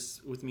about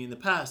this with me in the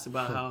past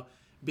about how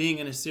being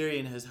an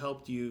Assyrian has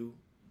helped you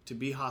to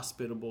be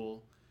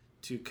hospitable,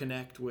 to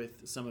connect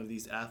with some of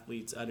these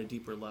athletes at a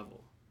deeper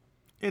level.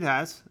 It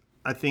has.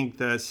 I think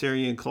the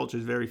Assyrian culture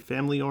is very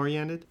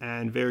family-oriented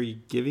and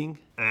very giving.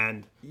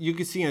 And you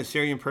can see an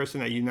Assyrian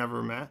person that you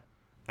never met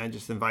and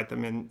just invite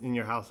them in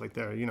your house, like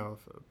they're,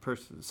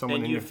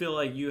 someone. And you feel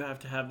like you have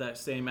to have that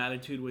same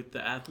attitude with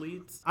the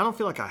athletes? I don't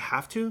feel like I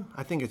have to.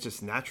 I think it's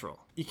just natural.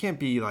 You can't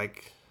be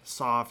like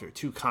soft or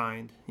too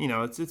kind.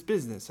 It's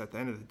business at the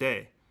end of the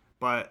day.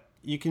 But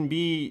you can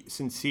be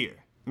sincere.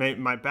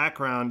 My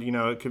background,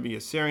 it could be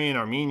Assyrian,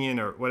 Armenian,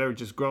 or whatever,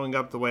 just growing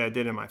up the way I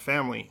did in my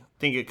family. I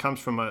think it comes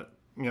from a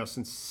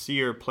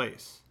sincere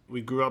place.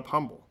 We grew up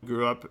humble. We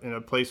grew up in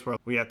a place where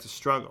we had to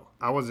struggle.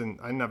 I didn't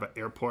have an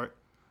airport,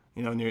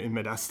 in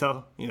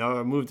Modesto.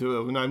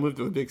 When I moved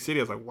to a big city,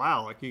 I was like,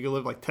 wow, like you can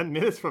live like 10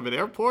 minutes from an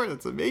airport.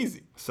 That's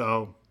amazing.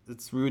 So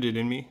it's rooted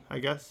in me, I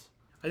guess.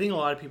 I think a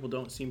lot of people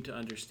don't seem to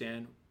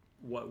understand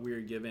what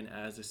we're given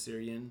as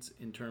Assyrians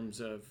in terms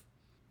of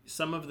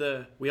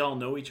we all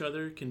know each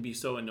other can be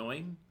so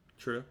annoying.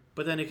 True.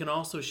 But then it can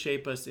also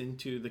shape us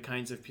into the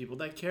kinds of people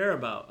that care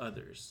about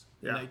others.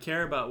 Yeah. And that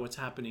care about what's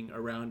happening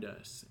around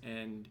us.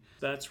 And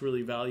that's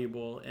really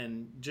valuable.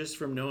 And just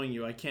from knowing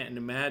you, I can't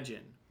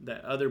imagine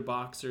that other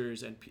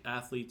boxers and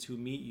athletes who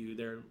meet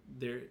you,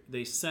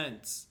 they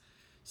sense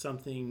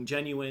something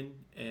genuine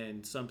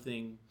and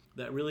something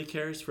that really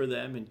cares for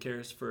them and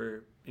cares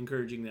for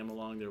encouraging them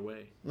along their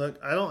way. Look,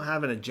 I don't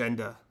have an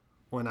agenda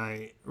when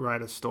I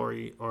write a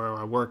story or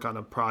I work on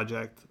a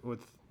project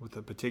with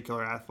a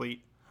particular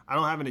athlete. I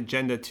don't have an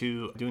agenda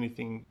to do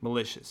anything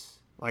malicious.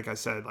 Like I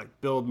said, like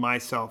build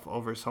myself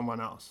over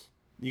someone else.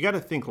 You got to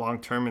think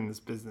long term in this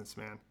business,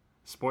 man.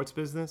 Sports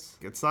business.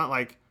 It's not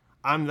like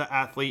I'm the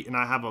athlete and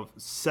I have a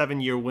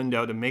 7-year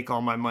window to make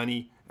all my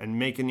money and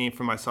make a name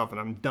for myself and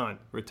I'm done,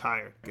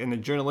 retired. In the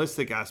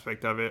journalistic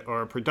aspect of it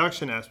or a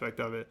production aspect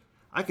of it,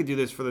 I could do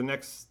this for the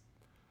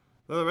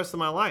rest of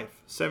my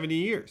life, 70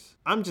 years.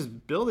 I'm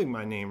just building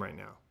my name right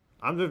now.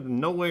 I'm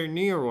nowhere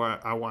near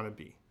where I want to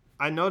be.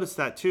 I noticed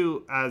that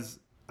too as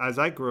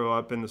I grew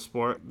up in the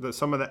sport.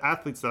 Some of the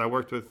athletes that I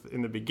worked with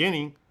in the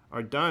beginning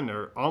are done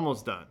or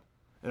almost done.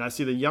 And I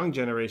see the young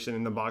generation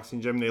in the boxing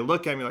gym. They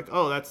look at me like,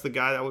 oh, that's the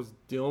guy that was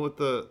dealing with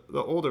the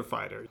older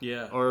fighter.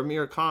 Yeah. Or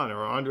Amir Khan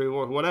or Andre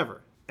Ward,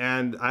 whatever.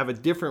 And I have a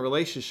different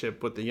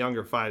relationship with the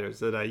younger fighters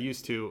that I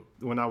used to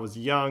when I was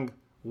young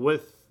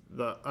with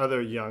the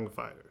other young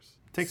fighters.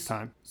 It takes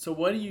time. So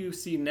what do you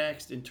see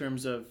next in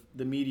terms of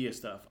the media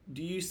stuff?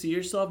 Do you see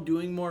yourself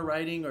doing more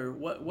writing, or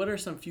what are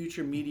some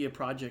future media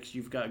projects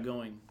you've got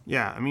going?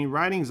 Yeah, I mean,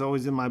 writing's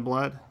always in my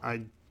blood.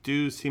 I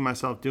do see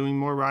myself doing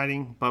more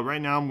writing, but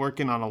right now I'm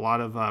working on a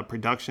lot of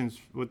productions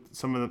with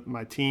some of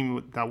my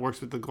team that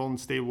works with the Golden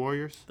State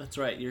Warriors. That's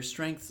right. Your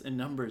Strengths and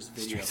Numbers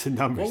video. Strengths and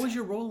Numbers. What was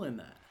your role in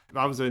that?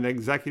 I was an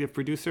executive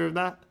producer of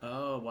that.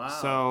 Oh, wow.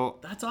 So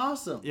that's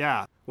awesome.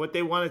 Yeah. What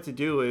they wanted to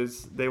do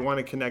is they want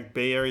to connect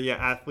Bay Area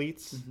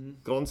athletes.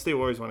 Golden State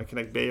Warriors want to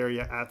connect Bay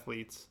Area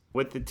athletes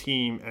with the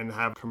team and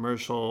have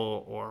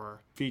commercial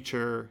or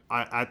feature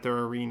at their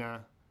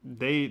arena.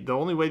 The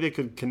only way they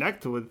could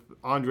connect with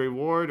Andre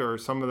Ward or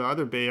some of the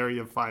other Bay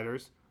Area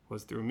fighters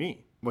was through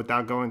me,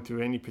 without going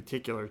through any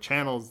particular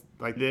channels.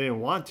 Like, they didn't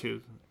want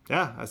to.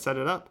 Yeah, I set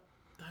it up.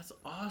 That's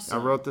awesome.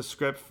 I wrote the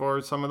script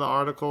for some of the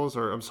articles,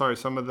 or I'm sorry,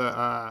 some of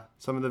the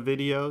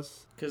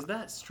videos. Because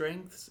that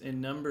Strengths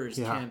and Numbers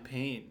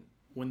campaign,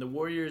 when the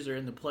Warriors are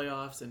in the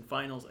playoffs and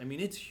finals, I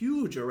mean, it's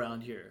huge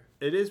around here.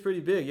 It is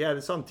pretty big. Yeah,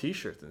 it's on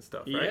T-shirts and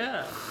stuff, right?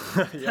 Yeah.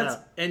 Yeah.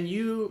 And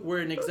you were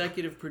an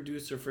executive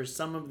producer for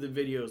some of the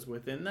videos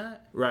within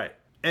that? Right.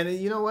 And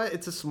you know what?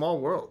 It's a small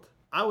world.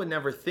 I would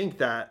never think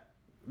that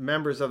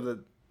members of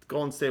the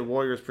Golden State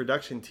Warriors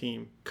production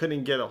team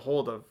couldn't get a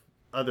hold of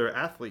other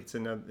athletes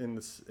in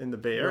the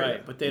Bay Area.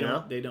 Right, but they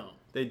don't.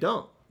 They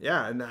don't.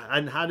 Yeah,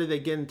 and how do they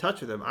get in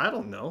touch with them? I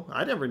don't know.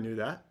 I never knew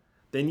that.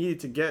 They needed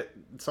to get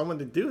someone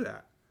to do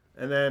that.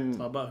 And then it's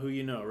all about who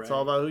you know, right? It's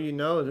all about who you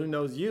know and who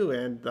knows you.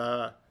 And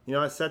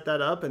I set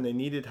that up, and they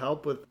needed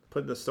help with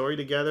putting the story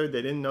together.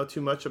 They didn't know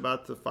too much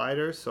about the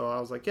fighters, so I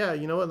was like, yeah,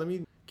 you know what? Let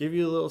me give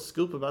you a little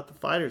scoop about the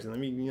fighters, and let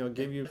me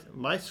give you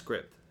my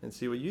script and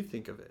see what you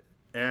think of it.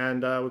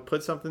 And we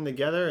put something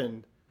together,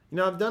 and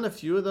I've done a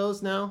few of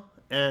those now.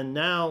 And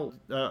now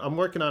I'm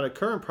working on a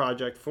current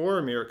project for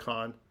Amir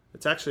Khan.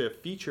 It's actually a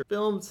feature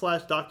film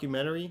 /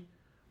 documentary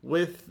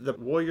with the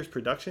Warriors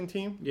production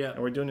team. Yeah.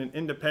 And we're doing an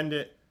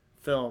independent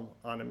film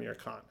on Amir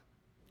Khan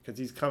because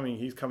he's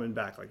coming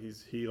back. Like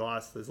he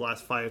lost his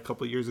last fight a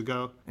couple of years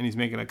ago, and he's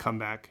making a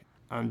comeback.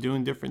 I'm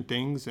doing different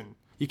things, and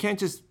you can't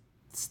just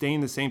stay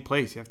in the same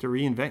place. You have to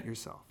reinvent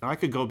yourself. I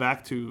could go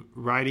back to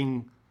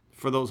writing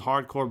for those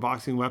hardcore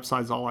boxing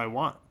websites all I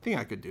want. I think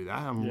I could do that.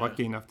 I'm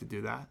lucky enough to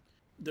do that.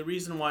 The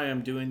reason why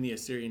I'm doing the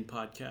Assyrian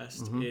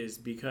podcast is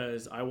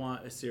because I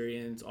want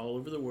Assyrians all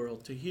over the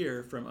world to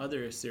hear from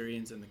other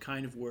Assyrians and the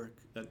kind of work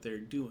that they're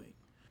doing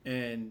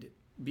and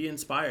be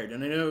inspired.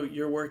 And I know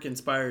your work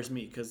inspires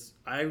me because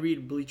I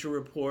read Bleacher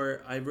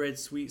Report, I've read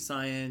Sweet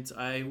Science,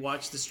 I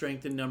watched the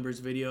Strength in Numbers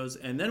videos,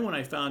 and then when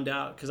I found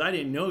out, because I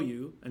didn't know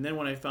you, and then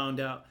when I found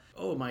out,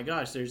 oh my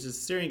gosh, there's this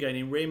Syrian guy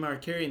named Ray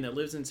Markarian that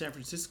lives in San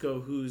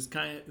Francisco who's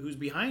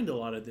behind a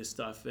lot of this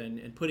stuff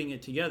and putting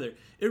it together.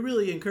 It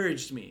really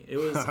encouraged me. I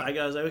was like,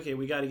 okay,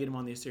 we got to get him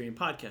on the Assyrian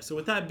podcast. So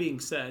with that being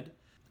said,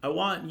 I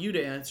want you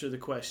to answer the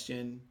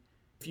question.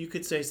 If you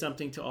could say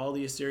something to all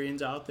the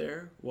Assyrians out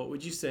there, what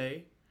would you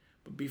say?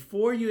 But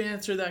before you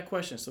answer that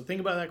question, so think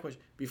about that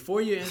question.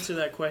 Before you answer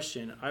that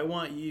question, I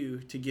want you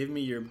to give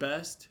me your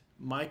best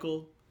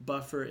Michael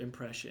Buffer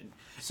impression.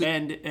 So,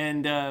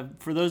 and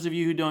for those of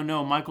you who don't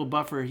know, Michael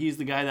Buffer, he's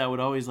the guy that would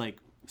always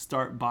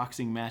start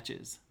boxing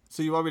matches.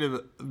 So you want me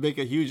to make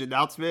a huge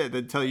announcement and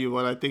then tell you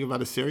what I think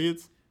about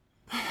Assyrians?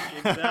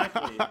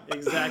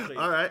 Exactly.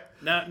 All right.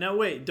 Now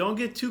wait, don't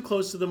get too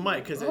close to the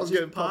mic because it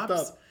just pops.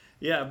 Up.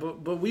 Yeah,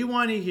 but we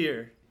want to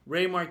hear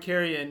Ray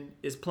Markarian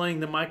is playing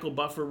the Michael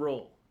Buffer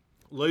role.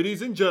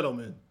 Ladies and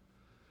gentlemen,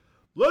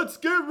 let's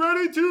get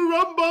ready to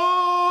rumble!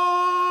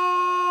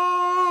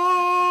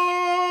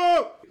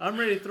 I'm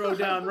ready to throw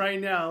down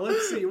right now.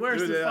 Let's see.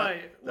 Where's the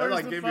fight? That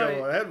might give you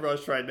a head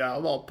rush right now.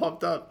 I'm all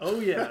pumped up. Oh,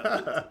 yeah.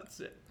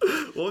 That's it.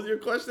 What was your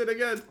question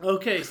again?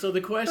 Okay, so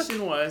the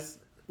question was,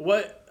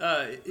 what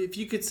if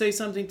you could say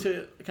something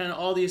to kind of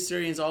all the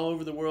Assyrians all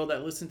over the world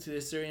that listen to the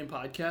Assyrian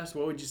podcast,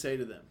 what would you say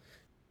to them?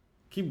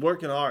 Keep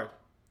working hard.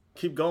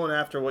 Keep going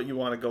after what you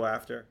want to go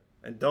after.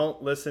 And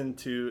don't listen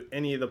to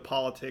any of the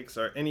politics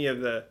or any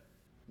of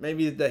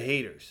maybe the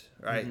haters,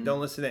 right? Mm-hmm.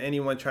 Don't listen to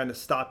anyone trying to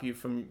stop you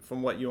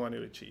from what you want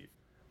to achieve.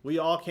 We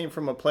all came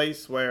from a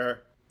place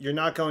where you're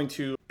not going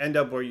to end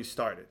up where you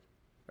started,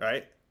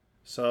 right?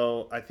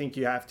 So I think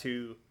you have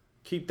to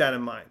keep that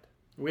in mind.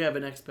 We have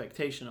an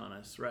expectation on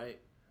us, right?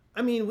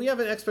 I mean, we have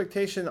an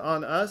expectation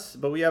on us,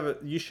 but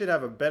you should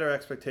have a better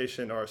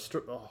expectation or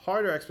a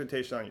harder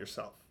expectation on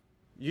yourself.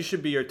 You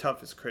should be your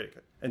toughest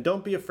critic. And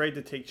don't be afraid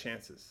to take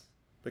chances,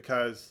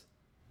 because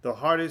the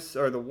hardest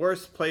or the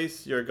worst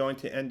place you're going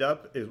to end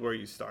up is where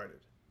you started.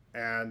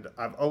 And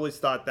I've always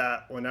thought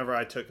that whenever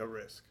I took a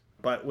risk.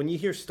 But when you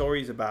hear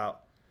stories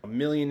about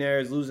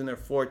millionaires losing their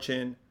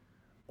fortune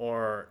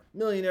or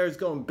millionaires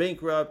going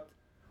bankrupt,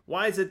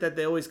 why is it that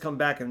they always come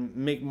back and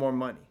make more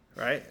money,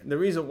 right? And the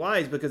reason why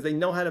is because they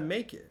know how to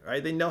make it,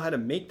 right? They know how to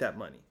make that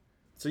money.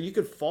 So you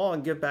could fall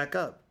and get back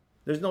up.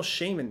 There's no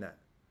shame in that.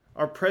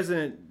 Our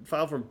president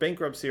filed for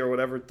bankruptcy or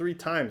whatever 3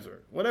 times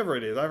or whatever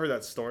it is. I heard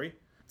that story.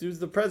 Dude's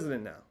the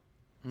president now.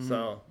 Mm-hmm.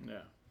 So yeah.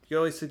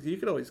 You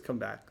could always come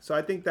back. So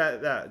I think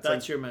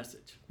that's your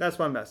message. That's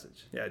my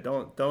message. Yeah,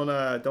 don't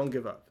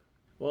give up.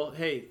 Well,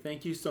 hey,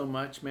 thank you so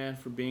much, man,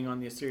 for being on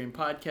the Assyrian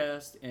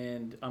podcast,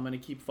 and I'm going to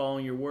keep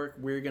following your work.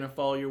 We're going to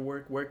follow your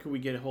work. Where can we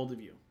get a hold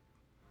of you?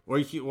 Or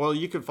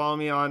you can follow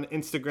me on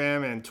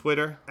Instagram and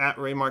Twitter at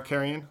Ray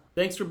Markarian.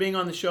 Thanks for being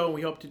on the show, and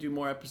we hope to do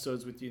more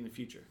episodes with you in the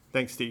future.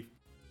 Thanks, Steve.